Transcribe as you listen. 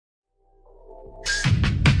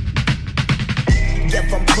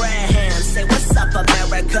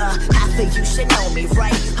America. Half of you should know me,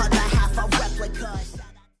 right? Other half a replica.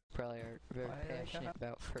 Probably are very passionate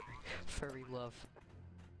about furry love.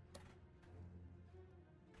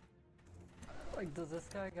 Like, does this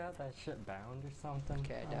guy got that shit bound or something?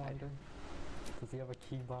 Okay, I died. Does he have a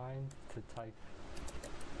keybind to type?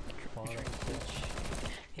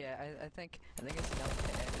 Yeah, I think his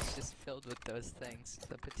notepad is just filled with those things.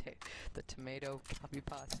 The tomato copy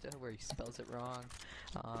pasta where he spells it wrong.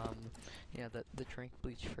 You know, the drink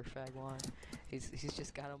bleach for fag one. He's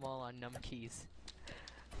just got them all on num keys.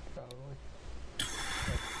 Probably.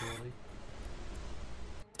 That's silly.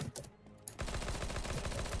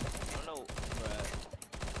 I don't know, but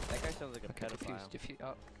that guy sounds like a pedophile.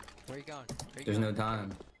 Oh, where are you going? There's no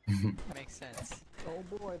time. Makes sense. Oh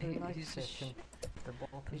boy, they're nice He's just fishing. They're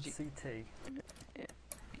both in CT.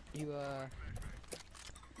 You I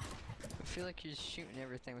feel like you're just shooting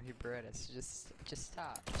everything with your Beretta, so just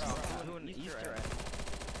stop. I'm doing an Easter egg.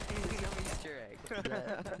 There's no Easter egg. Pick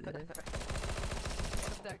up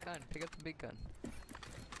that gun. Pick up the big gun.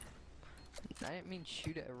 I didn't mean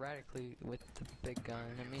shoot it erratically with the big gun.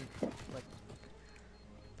 I mean like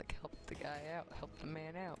help the guy out, help the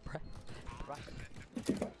man out, bruh.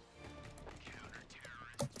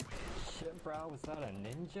 Shit, bro, was that a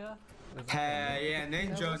ninja? Hey, yeah,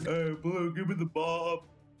 ninja. Hey, Blue, give me the bomb.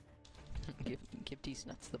 give these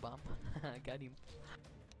nuts the bomb. Got him.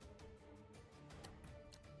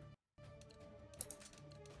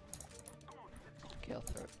 Okay, I'll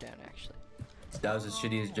throw it down actually. That was the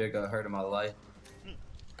shittiest joke I heard in my life.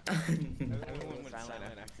 Everyone went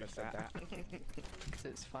silent after you said that. Because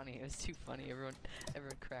it was funny. It was too funny. Everyone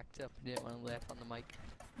cracked up and didn't want to laugh on the mic.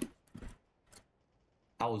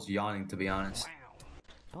 I was yawning, to be honest.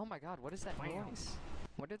 Oh my god, what is that noise?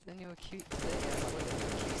 What did the new acute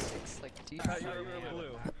Q6 like do? I thought you were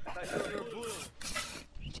blue. I thought you were blue.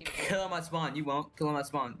 Kill him at spawn. You won't. Kill him at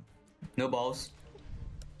spawn. No balls.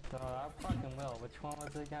 I fucking will. Which one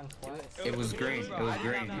was it again? It was green. It was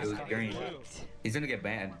green. It was green. He's gonna get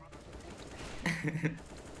banned. You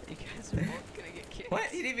guys are both gonna get kicked.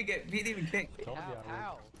 What? He didn't even kick.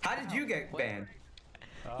 How? How did you get banned?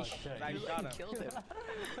 Oh shit. I shot him. Killed him.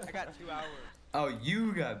 I got 2 hours. Oh,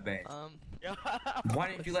 you got banned. Why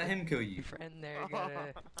didn't you let him kill you? Your friend there, you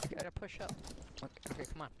gotta push up. Okay,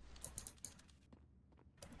 come on.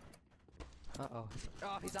 Uh-oh.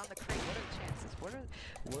 Oh, he's on the crate. What are the chances?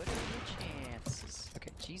 What are the chances?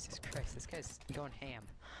 Okay, Jesus Christ, this guy's going ham.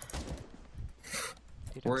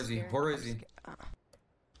 Dude, Where is he? Where is he?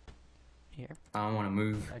 Here. I don't want to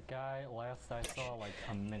move. That guy, last I saw like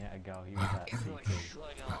a minute ago, he was at Everyone CT.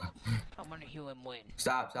 shut up. I'm gonna heal him win.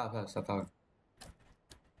 Stop talking.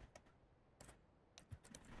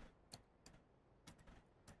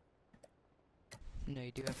 No,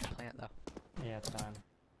 you do have to plant though. Yeah, it's time.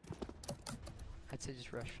 I'd say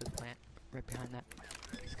just rush for the plant. Right behind that.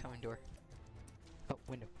 He's coming door. Oh,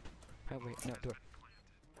 window. Oh wait, no, door.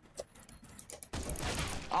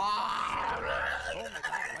 Ah! Oh my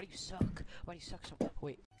god, why do you suck? Why do you suck so?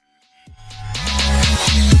 Wait,